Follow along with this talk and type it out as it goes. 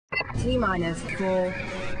T-minus 4,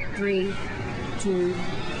 3, 2,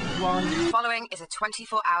 1. Following is a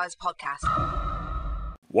 24 Hours podcast.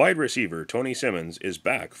 Wide receiver Tony Simmons is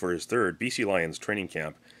back for his third BC Lions training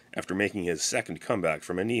camp after making his second comeback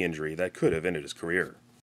from a knee injury that could have ended his career.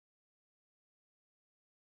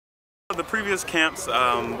 The previous camps,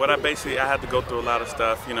 I had to go through a lot of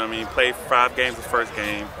stuff, played 5 games the first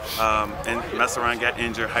game, and messed around, got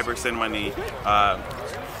injured, hyperextended my knee,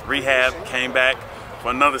 rehab, came back for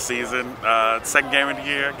another season, second game of the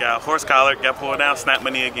year, got horse collar, got pulled down, snapped my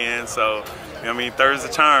knee again, so, third is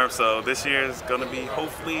the charm, so this year is going to be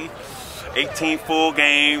hopefully 18 full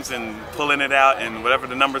games and pulling it out, and whatever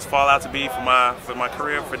the numbers fall out to be for my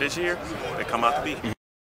career for this year, they come out to be.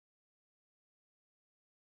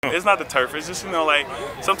 It's not the turf, it's just,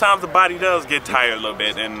 sometimes the body does get tired a little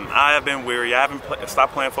bit, and I have been weary. I haven't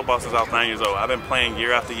stopped playing football since I was 9 years old. I've been playing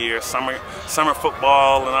year after year, summer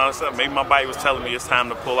football and all that stuff. Maybe my body was telling me it's time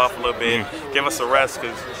to pull off a little bit, give us a rest,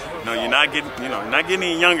 because you're not getting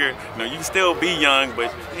any younger. You can still be young,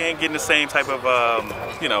 but you ain't getting the same type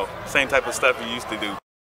of stuff you used to do.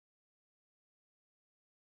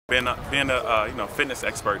 Being a fitness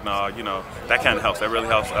expert and all, that kind of helps. That really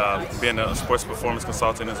helps. Being a sports performance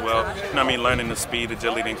consultant as well. Learning the speed,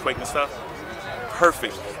 agility, and quickness stuff.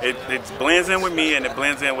 Perfect. It blends in with me, and it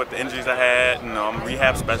blends in with the injuries I had. I'm a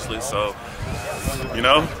rehab specialist, so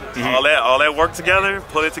all that work together,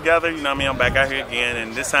 pull it together. I'm back out here again,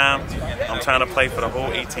 and this time I'm trying to play for the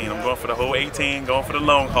whole 18. I'm going for the whole 18, going for the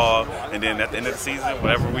long haul, and then at the end of the season,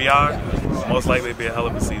 whatever we are, most likely it'll be a hell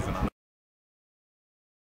of a season.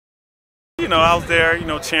 I was there,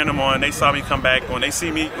 cheering them on. They saw me come back. When they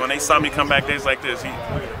saw me come back, they was like this.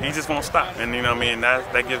 He just won't stop. And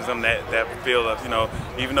that gives them that feel of,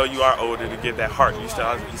 even though you are older, to get that heart. He still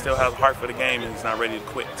has a heart for the game, and he's not ready to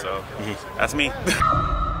quit. So that's me.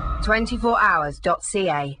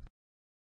 24hours.ca